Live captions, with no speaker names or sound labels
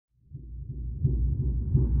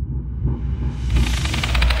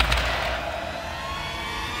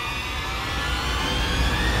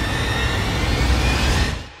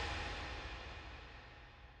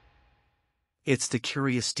It's the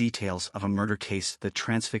curious details of a murder case that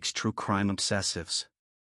transfix true crime obsessives.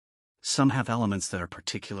 Some have elements that are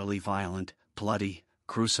particularly violent, bloody,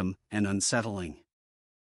 gruesome, and unsettling.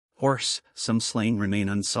 Worse, some slayings remain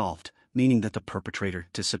unsolved, meaning that the perpetrator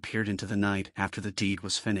disappeared into the night after the deed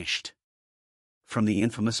was finished. From the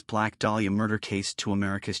infamous Black Dahlia murder case to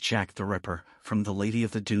America's Jack the Ripper, from the Lady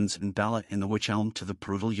of the Dunes and Bella in the Wych Elm to the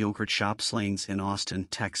brutal yogurt shop slayings in Austin,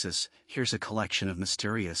 Texas, here's a collection of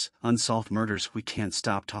mysterious, unsolved murders we can't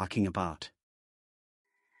stop talking about.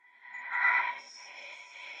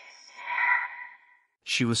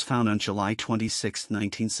 She was found on July 26,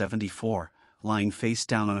 1974, lying face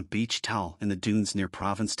down on a beach towel in the dunes near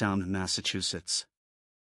Provincetown, Massachusetts.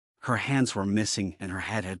 Her hands were missing and her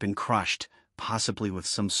head had been crushed, possibly with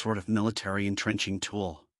some sort of military entrenching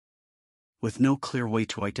tool. With no clear way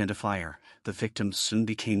to identify her, the victim soon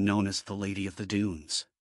became known as the Lady of the Dunes.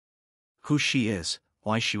 Who she is,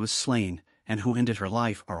 why she was slain, and who ended her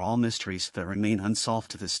life are all mysteries that remain unsolved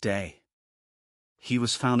to this day. He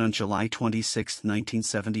was found on July 26,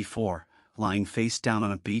 1974, lying face down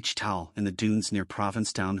on a beach towel in the dunes near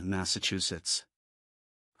Provincetown, Massachusetts.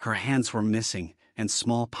 Her hands were missing, and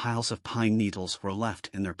small piles of pine needles were left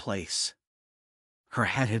in their place. Her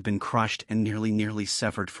head had been crushed and nearly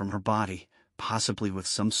severed from her body, possibly with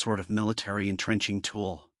some sort of military entrenching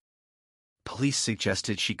tool. Police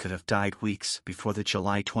suggested she could have died weeks before the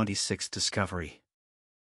July 26 discovery.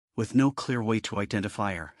 With no clear way to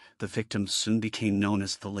identify her, the victim soon became known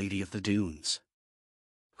as the Lady of the Dunes.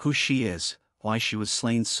 Who she is, why she was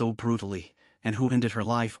slain so brutally, and who ended her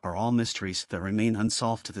life are all mysteries that remain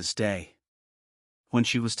unsolved to this day. When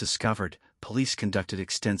she was discovered, police conducted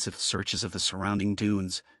extensive searches of the surrounding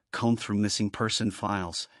dunes, combed through missing person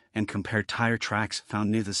files, and compared tire tracks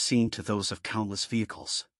found near the scene to those of countless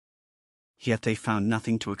vehicles. Yet they found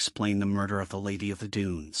nothing to explain the murder of the Lady of the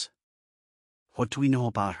Dunes. What do we know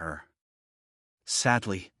about her?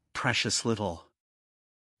 Sadly, precious little.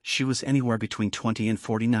 She was anywhere between 20 and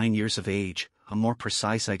 49 years of age, a more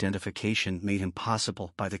precise identification made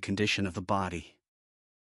impossible by the condition of the body.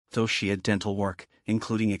 Though she had dental work,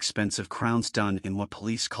 including expensive crowns done in what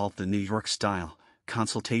police called the New York style,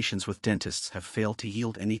 consultations with dentists have failed to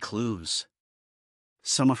yield any clues.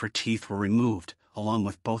 Some of her teeth were removed, along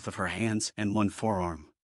with both of her hands and one forearm.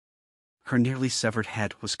 Her nearly severed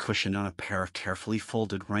head was cushioned on a pair of carefully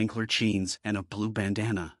folded Wrangler jeans and a blue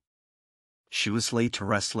bandana. She was laid to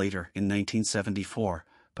rest later in 1974,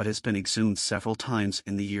 but has been exhumed several times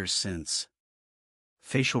in the years since.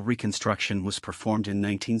 Facial reconstruction was performed in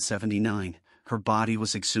 1979, her body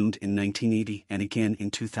was exhumed in 1980 and again in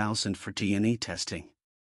 2000 for DNA testing.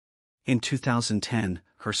 In 2010,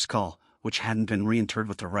 her skull, which hadn't been reinterred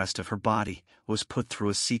with the rest of her body, was put through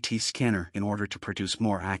a CT scanner in order to produce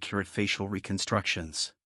more accurate facial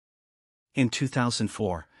reconstructions. In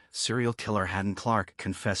 2004, serial killer Haddon Clark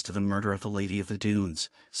confessed to the murder of the Lady of the Dunes,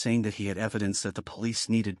 saying that he had evidence that the police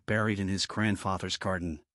needed buried in his grandfather's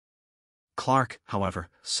garden. Clark, however,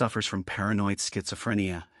 suffers from paranoid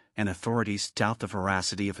schizophrenia, and authorities doubt the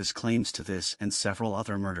veracity of his claims to this and several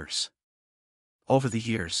other murders. Over the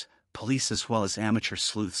years, police as well as amateur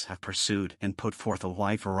sleuths have pursued and put forth a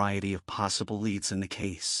wide variety of possible leads in the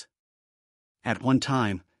case. At one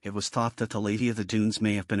time, it was thought that the Lady of the Dunes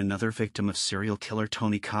may have been another victim of serial killer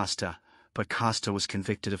Tony Costa, but Costa was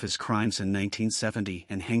convicted of his crimes in 1970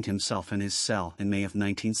 and hanged himself in his cell in May of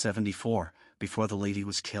 1974, before the lady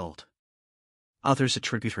was killed. Others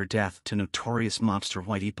attribute her death to notorious mobster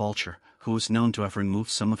Whitey Bulger, who was known to have removed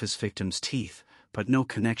some of his victims' teeth, but no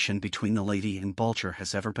connection between the lady and Bulger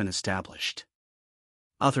has ever been established.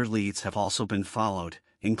 Other leads have also been followed,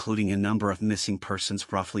 including a number of missing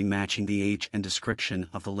persons roughly matching the age and description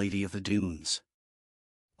of the Lady of the Dunes.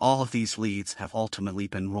 All of these leads have ultimately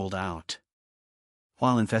been ruled out.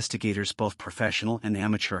 While investigators both professional and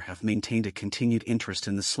amateur have maintained a continued interest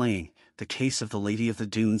in the slaying, the case of the Lady of the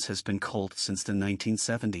Dunes has been cold since the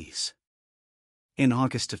 1970s. In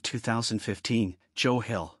August of 2015, Joe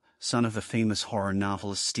Hill, son of the famous horror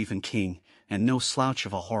novelist Stephen King, and no slouch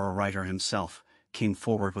of a horror writer himself, came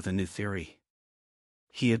forward with a new theory.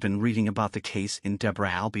 He had been reading about the case in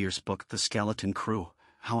Deborah Albier's book The Skeleton Crew,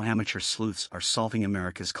 How Amateur Sleuths Are Solving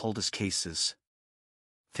America's Coldest Cases.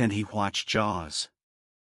 Then he watched Jaws.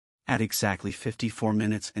 At exactly 54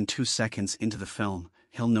 minutes and 2 seconds into the film,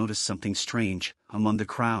 Hill noticed something strange. Among the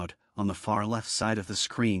crowd, on the far left side of the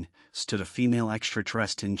screen, stood a female extra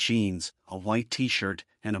dressed in jeans, a white t-shirt,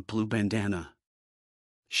 and a blue bandana.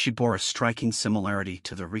 She bore a striking similarity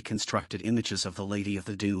to the reconstructed images of the Lady of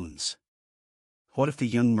the Dunes. What if the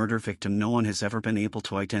young murder victim no one has ever been able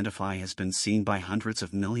to identify has been seen by hundreds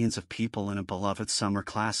of millions of people in a beloved summer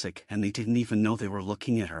classic and they didn't even know they were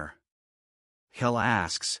looking at her? Hill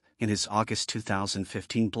asks, in his August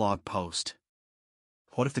 2015 blog post.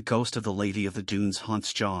 What if the ghost of the Lady of the Dunes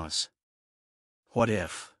haunts Jaws? What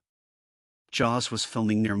if Jaws was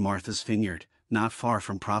filming near Martha's Vineyard, not far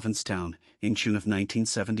from Provincetown, in June of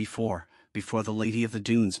 1974, before the Lady of the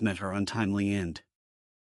Dunes met her untimely end?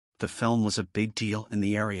 The film was a big deal in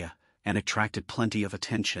the area, and attracted plenty of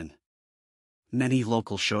attention. Many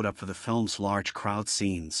locals showed up for the film's large crowd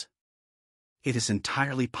scenes. It is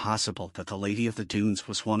entirely possible that the Lady of the Dunes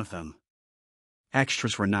was one of them.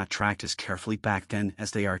 Extras were not tracked as carefully back then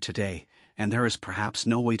as they are today, and there is perhaps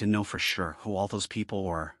no way to know for sure who all those people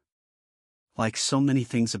were. Like so many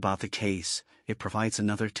things about the case, it provides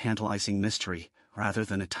another tantalizing mystery, rather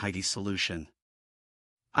than a tidy solution.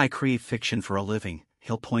 I create fiction for a living,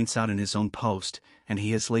 Hill points out in his own post, and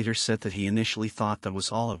he has later said that he initially thought that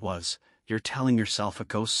was all it was. You're telling yourself a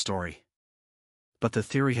ghost story. But the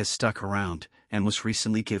theory has stuck around, and was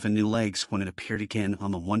recently given new legs when it appeared again on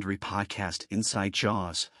the Wondery podcast Inside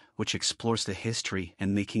Jaws, which explores the history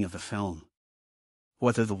and making of the film.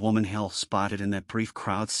 Whether the woman Hill spotted in that brief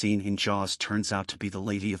crowd scene in Jaws turns out to be the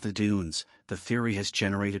Lady of the Dunes, the theory has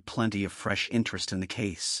generated plenty of fresh interest in the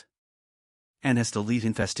case. And as the lead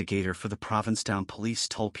investigator for the Provincetown Police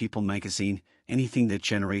told People magazine, anything that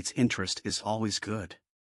generates interest is always good.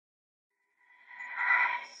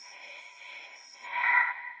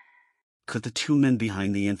 Could the two men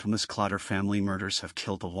behind the infamous Clotter family murders have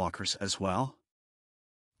killed the Walkers as well?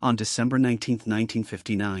 On December 19,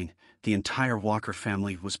 1959, the entire Walker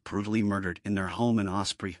family was brutally murdered in their home in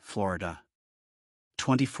Osprey, Florida.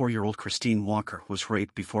 24-year-old Christine Walker was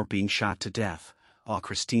raped before being shot to death, while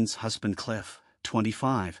Christine's husband Cliff,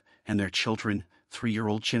 25, and their children,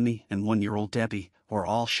 3-year-old Jimmy and 1-year-old Debbie, were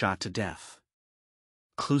all shot to death.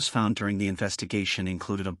 Clues found during the investigation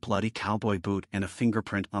included a bloody cowboy boot and a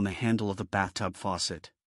fingerprint on the handle of the bathtub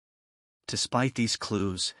faucet. Despite these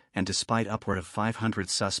clues, and despite upward of 500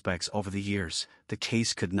 suspects over the years, the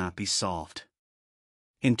case could not be solved.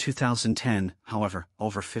 In 2010, however,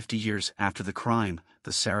 over 50 years after the crime,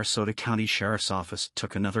 the Sarasota County Sheriff's Office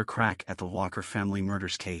took another crack at the Walker family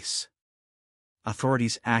murders case.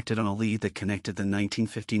 Authorities acted on a lead that connected the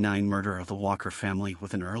 1959 murder of the Walker family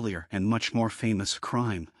with an earlier and much more famous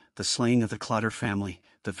crime, the slaying of the Clotter family,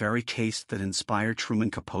 the very case that inspired Truman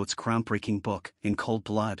Capote's groundbreaking book, In Cold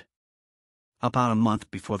Blood. About a month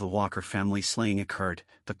before the Walker family slaying occurred,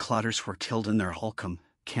 the Clotters were killed in their Holcomb,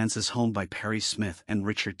 Kansas home by Perry Smith and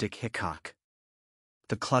Richard Dick Hickok.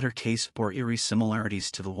 The Clotter case bore eerie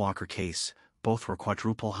similarities to the Walker case. Both were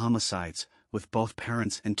quadruple homicides, with both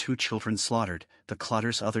parents and 2 children slaughtered. The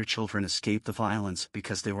Clotters' other children escaped the violence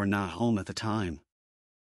because they were not home at the time.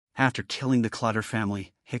 After killing the Clotter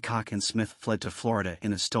family, Hickok and Smith fled to Florida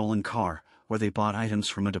in a stolen car, where they bought items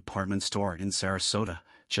from a department store in Sarasota,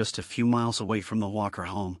 just a few miles away from the Walker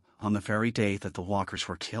home, on the very day that the Walkers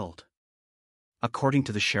were killed. According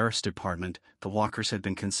to the Sheriff's Department, the Walkers had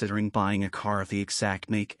been considering buying a car of the exact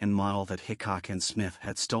make and model that Hickok and Smith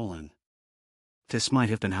had stolen. This might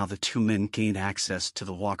have been how the two men gained access to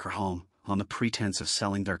the Walker home, on the pretense of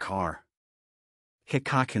selling their car.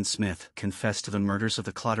 Hickok and Smith confessed to the murders of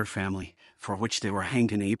the Clotter family, for which they were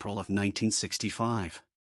hanged in April of 1965.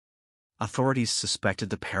 Authorities suspected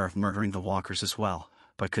the pair of murdering the Walkers as well,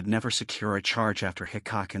 but could never secure a charge after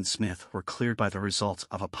Hickok and Smith were cleared by the results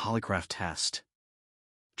of a polygraph test.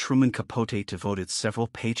 Truman Capote devoted several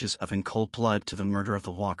pages of In Cold Blood to the murder of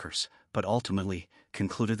the Walkers, but ultimately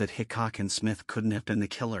concluded that Hickok and Smith couldn't have been the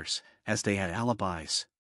killers, as they had alibis.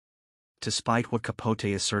 Despite what Capote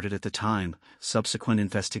asserted at the time, subsequent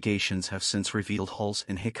investigations have since revealed holes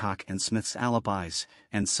in Hickok and Smith's alibis,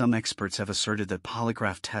 and some experts have asserted that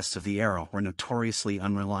polygraph tests of the era were notoriously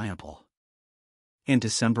unreliable. In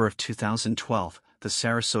December of 2012, the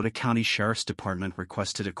Sarasota County Sheriff's Department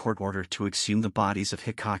requested a court order to exhume the bodies of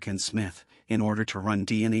Hickok and Smith, in order to run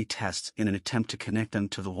DNA tests in an attempt to connect them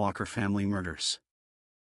to the Walker family murders.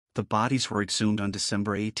 The bodies were exhumed on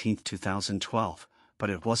December 18, 2012,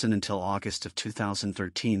 but it wasn't until August of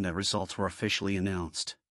 2013 that results were officially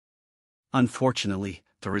announced. Unfortunately,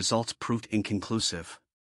 the results proved inconclusive.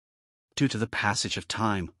 Due to the passage of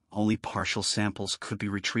time, only partial samples could be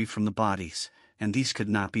retrieved from the bodies, and these could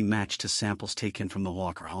not be matched to samples taken from the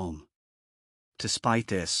Walker home. Despite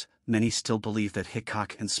this, many still believe that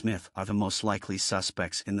Hickok and Smith are the most likely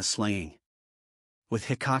suspects in the slaying. With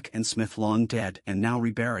Hickok and Smith long dead and now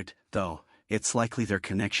reburied, though, it's likely their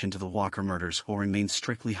connection to the Walker murders will remain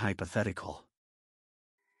strictly hypothetical.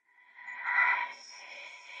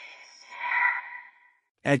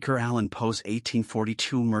 Edgar Allan Poe's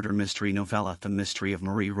 1842 murder mystery novella The Mystery of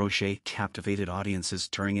Marie Roget captivated audiences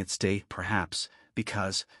during its day, perhaps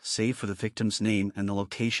because, save for the victim's name and the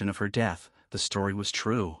location of her death, the story was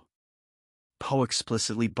true. Poe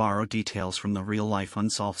explicitly borrowed details from the real-life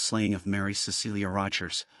unsolved slaying of Mary Cecilia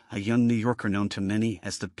Rogers, a young New Yorker known to many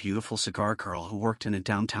as the beautiful cigar girl who worked in a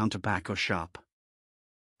downtown tobacco shop.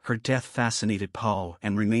 Her death fascinated Poe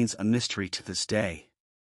and remains a mystery to this day.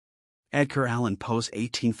 Edgar Allan Poe's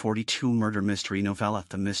 1842 murder mystery novella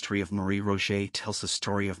The Mystery of Marie Roget tells the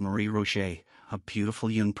story of Marie Roget, a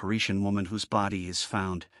beautiful young Parisian woman whose body is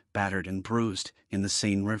found, battered and bruised, in the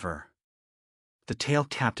Seine River. The tale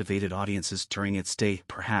captivated audiences during its day,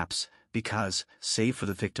 perhaps because, save for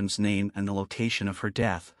the victim's name and the location of her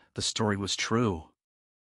death, the story was true.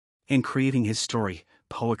 In creating his story,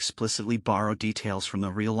 Poe explicitly borrowed details from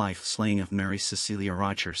the real-life slaying of Mary Cecilia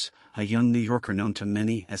Rogers, a young New Yorker known to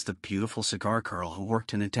many as the beautiful cigar girl who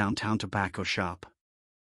worked in a downtown tobacco shop.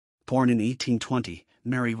 Born in 1820,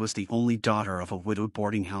 Mary was the only daughter of a widowed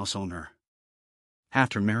boarding house owner.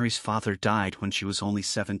 After Mary's father died when she was only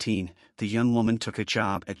 17, the young woman took a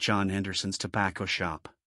job at John Anderson's tobacco shop.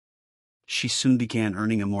 She soon began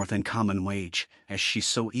earning a more than common wage, as she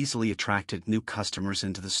so easily attracted new customers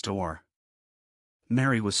into the store.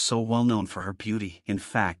 Mary was so well known for her beauty, in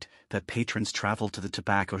fact, that patrons traveled to the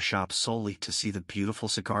tobacco shop solely to see the beautiful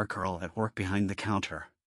cigar girl at work behind the counter.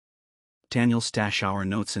 Daniel Stashower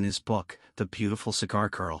notes in his book, The Beautiful Cigar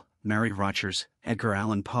Girl, Mary Rogers, Edgar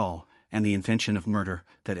Allan Poe, and the Invention of Murder,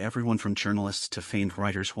 that everyone from journalists to famed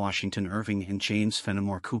writers Washington Irving and James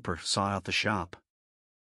Fenimore Cooper saw out the shop.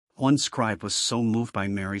 One scribe was so moved by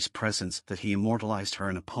Mary's presence that he immortalized her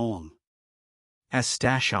in a poem. As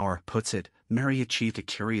Stashower puts it, Mary achieved a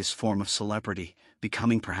curious form of celebrity,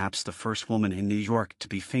 becoming perhaps the first woman in New York to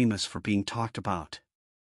be famous for being talked about.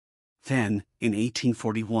 Then, in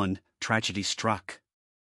 1841, tragedy struck.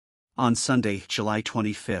 On Sunday, July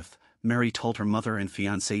 25, Mary told her mother and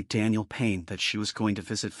fiancé Daniel Payne that she was going to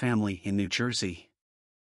visit family in New Jersey.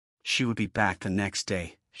 She would be back the next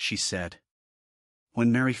day, she said.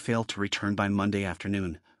 When Mary failed to return by Monday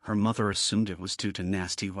afternoon, her mother assumed it was due to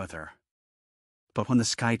nasty weather. But when the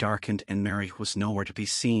sky darkened and Mary was nowhere to be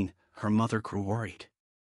seen, her mother grew worried.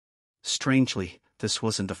 Strangely, this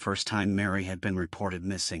wasn't the first time Mary had been reported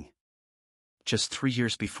missing. Just 3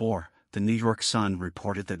 years before, the New York Sun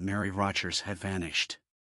reported that Mary Rogers had vanished.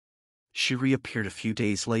 She reappeared a few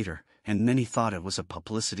days later, and many thought it was a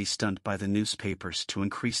publicity stunt by the newspapers to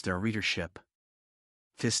increase their readership.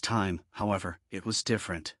 This time, however, it was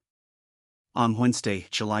different. On Wednesday,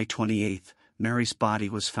 July 28, Mary's body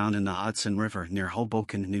was found in the Hudson River near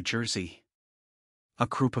Hoboken, New Jersey. A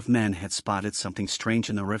group of men had spotted something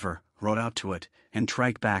strange in the river, rowed out to it, and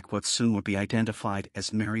dragged back what soon would be identified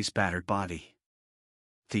as Mary's battered body.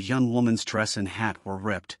 The young woman's dress and hat were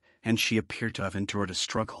ripped, and she appeared to have endured a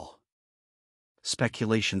struggle.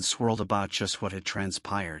 Speculation swirled about just what had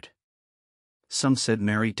transpired. Some said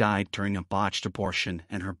Mary died during a botched abortion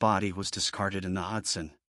and her body was discarded in the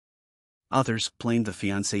Hudson. Others blamed the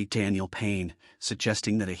fiancé Daniel Payne,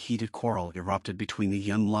 suggesting that a heated quarrel erupted between the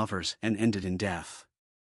young lovers and ended in death.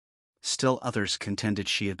 Still others contended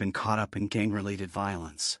she had been caught up in gang-related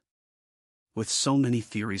violence. With so many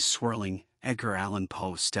theories swirling, Edgar Allan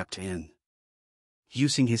Poe stepped in.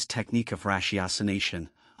 Using his technique of ratiocination,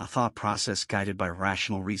 a thought process guided by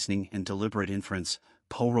rational reasoning and deliberate inference,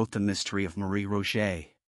 Poe wrote The Mystery of Marie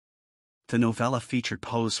Roget. The novella featured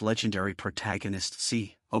Poe's legendary protagonist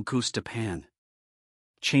Auguste Dupin.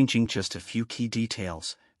 Changing just a few key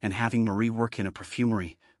details, and having Marie work in a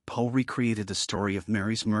perfumery, Poe recreated the story of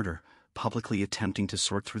Mary's murder, publicly attempting to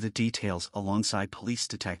sort through the details alongside police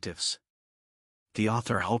detectives. The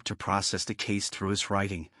author hoped to process the case through his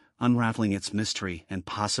writing, unraveling its mystery and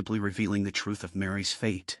possibly revealing the truth of Mary's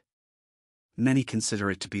fate. Many consider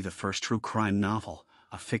it to be the first true crime novel,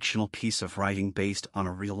 a fictional piece of writing based on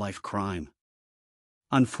a real-life crime.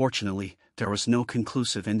 Unfortunately, there was no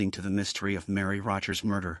conclusive ending to the mystery of Mary Rogers'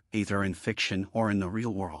 murder, either in fiction or in the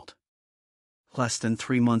real world. Less than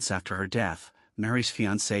 3 months after her death, Mary's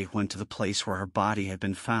fiancé went to the place where her body had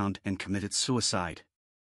been found and committed suicide.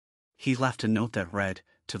 He left a note that read,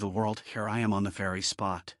 "To the world, here I am on the very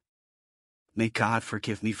spot. May God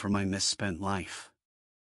forgive me for my misspent life."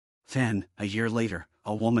 Then, a year later,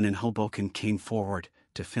 a woman in Hoboken came forward,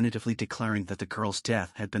 definitively declaring that the girl's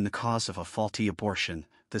death had been the cause of a faulty abortion.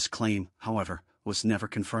 This claim, however, was never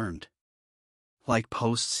confirmed. Like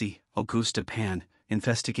Poe's Auguste Dupin,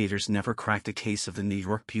 investigators never cracked the case of the New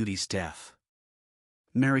York beauty's death.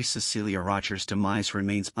 Mary Cecilia Rogers' demise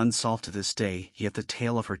remains unsolved to this day, yet the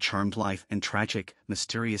tale of her charmed life and tragic,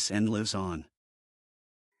 mysterious end lives on.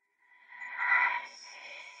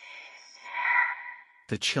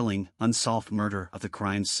 The chilling, unsolved murder of the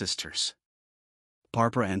Grimes sisters.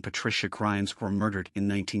 Barbara and Patricia Grimes were murdered in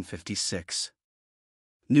 1956.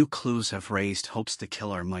 New clues have raised hopes the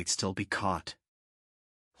killer might still be caught.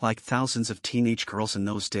 Like thousands of teenage girls in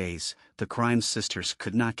those days, the Grimes sisters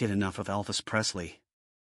could not get enough of Elvis Presley.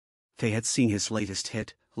 They had seen his latest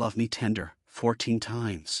hit, Love Me Tender, 14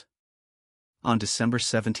 times. On December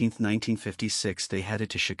 17, 1956, they headed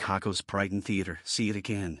to Chicago's Brighton Theater to see it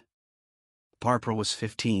again. Barbara was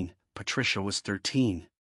 15, Patricia was 13.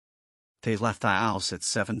 They left the house at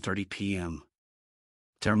 7:30 p.m.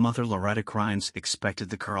 Their mother Loretta Grimes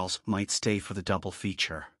expected the girls might stay for the double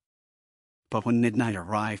feature. But when midnight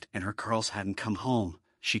arrived and her girls hadn't come home,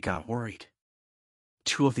 she got worried.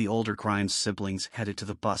 Two of the older Grimes siblings headed to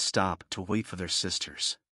the bus stop to wait for their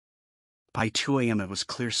sisters. By 2 a.m. it was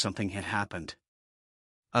clear something had happened.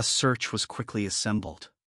 A search was quickly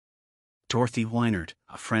assembled. Dorothy Weinert,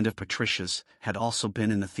 a friend of Patricia's, had also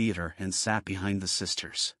been in the theater and sat behind the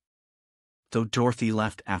sisters. Though Dorothy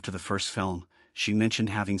left after the first film, she mentioned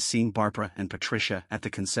having seen Barbara and Patricia at the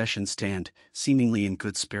concession stand, seemingly in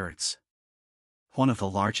good spirits. One of the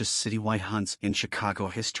largest citywide hunts in Chicago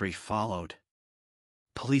history followed.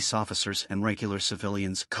 Police officers and regular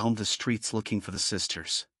civilians combed the streets looking for the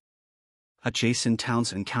sisters. Adjacent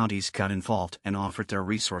towns and counties got involved and offered their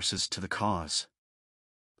resources to the cause.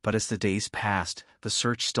 But as the days passed, the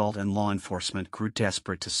search stalled and law enforcement grew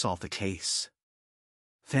desperate to solve the case.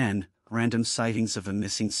 Then, random sightings of the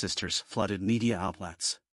missing sisters flooded media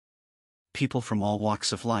outlets. People from all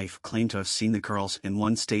walks of life claimed to have seen the girls in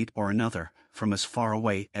one state or another, from as far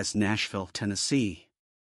away as Nashville, Tennessee.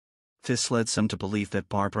 This led some to believe that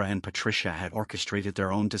Barbara and Patricia had orchestrated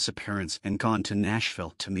their own disappearance and gone to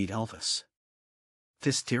Nashville to meet Elvis.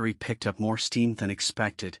 This theory picked up more steam than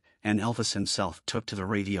expected, and Elvis himself took to the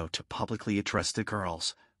radio to publicly address the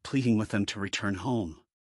girls, pleading with them to return home.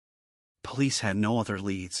 Police had no other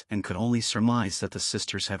leads and could only surmise that the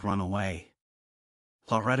sisters had run away.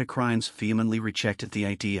 Loretta Grimes vehemently rejected the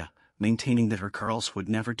idea, maintaining that her girls would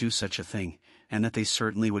never do such a thing, and that they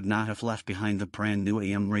certainly would not have left behind the brand new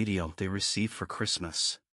AM radio they received for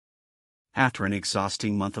Christmas. After an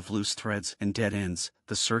exhausting month of loose threads and dead ends,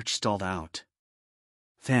 the search stalled out.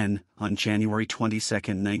 Then, on January 22,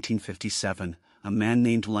 1957, a man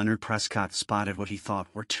named Leonard Prescott spotted what he thought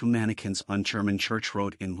were two mannequins on German Church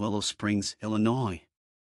Road in Willow Springs, Illinois.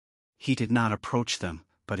 He did not approach them,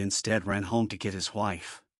 but instead ran home to get his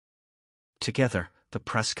wife. Together, the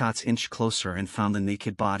Prescotts inched closer and found the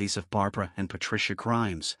naked bodies of Barbara and Patricia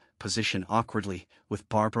Grimes, positioned awkwardly, with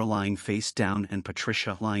Barbara lying face down and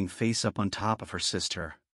Patricia lying face up on top of her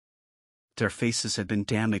sister. Their faces had been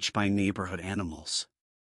damaged by neighborhood animals.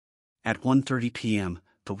 At 1:30 p.m.,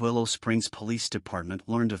 the Willow Springs Police Department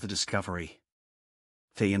learned of the discovery.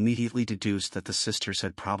 They immediately deduced that the sisters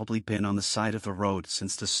had probably been on the side of the road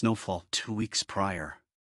since the snowfall 2 weeks prior.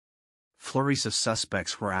 Flurries of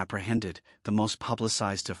suspects were apprehended, the most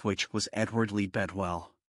publicized of which was Edward Lee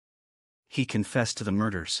Bedwell. He confessed to the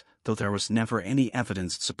murders, though there was never any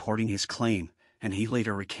evidence supporting his claim, and he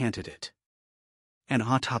later recanted it. An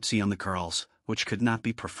autopsy on the girls, which could not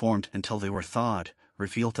be performed until they were thawed,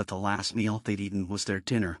 revealed that the last meal they'd eaten was their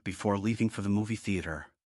dinner before leaving for the movie theater.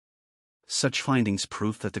 Such findings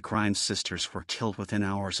proved that the Grimes sisters were killed within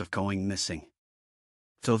hours of going missing.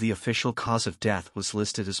 Though the official cause of death was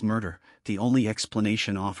listed as murder, the only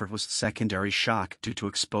explanation offered was secondary shock due to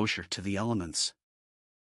exposure to the elements.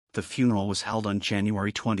 The funeral was held on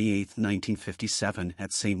January 28, 1957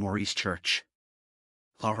 at St. Maurice Church.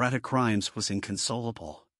 Loretta Grimes was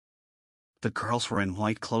inconsolable. The girls were in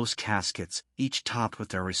white closed caskets, each topped with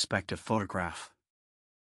their respective photograph.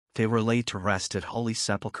 They were laid to rest at Holy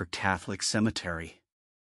Sepulchre Catholic Cemetery.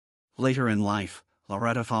 Later in life,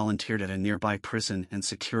 Loretta volunteered at a nearby prison and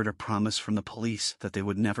secured a promise from the police that they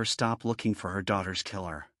would never stop looking for her daughter's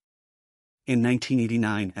killer. In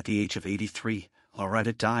 1989, at the age of 83,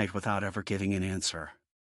 Loretta died without ever getting an answer.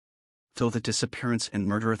 Though the disappearance and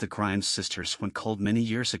murder of the Grimes sisters went cold many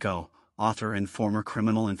years ago, author and former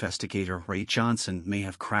criminal investigator Ray Johnson may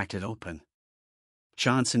have cracked it open.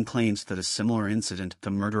 Johnson claims that a similar incident,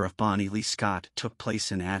 the murder of Bonnie Lee Scott, took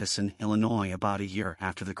place in Addison, Illinois about a year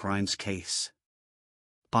after the Grimes case.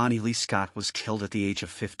 Bonnie Lee Scott was killed at the age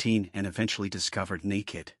of 15 and eventually discovered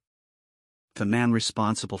naked. The man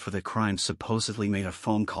responsible for the crime supposedly made a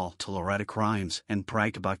phone call to Loretta Grimes and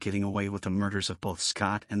bragged about getting away with the murders of both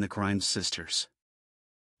Scott and the Grimes sisters.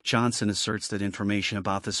 Johnson asserts that information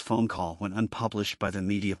about this phone call went unpublished by the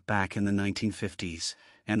media back in the 1950s,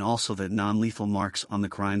 and also that non-lethal marks on the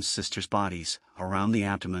Grimes sisters' bodies, around the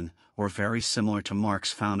abdomen, were very similar to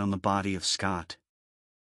marks found on the body of Scott.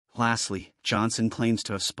 Lastly, Johnson claims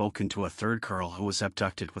to have spoken to a third girl who was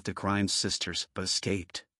abducted with the Grimes sisters but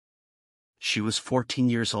escaped. She was 14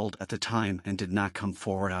 years old at the time and did not come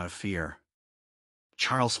forward out of fear.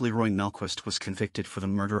 Charles Leroy Melquist was convicted for the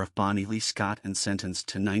murder of Bonnie Lee Scott and sentenced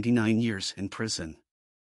to 99 years in prison.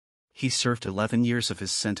 He served 11 years of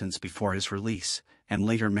his sentence before his release, and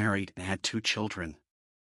later married and had 2 children.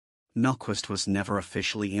 Melquist was never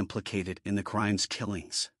officially implicated in the Grimes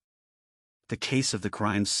killings. The case of the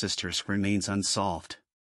Grimes sisters remains unsolved.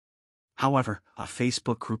 However, a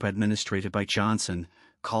Facebook group administered by Johnson,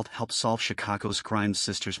 called Help Solve Chicago's Grimes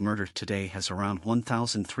Sisters Murder Today, has around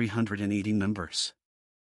 1,380 members.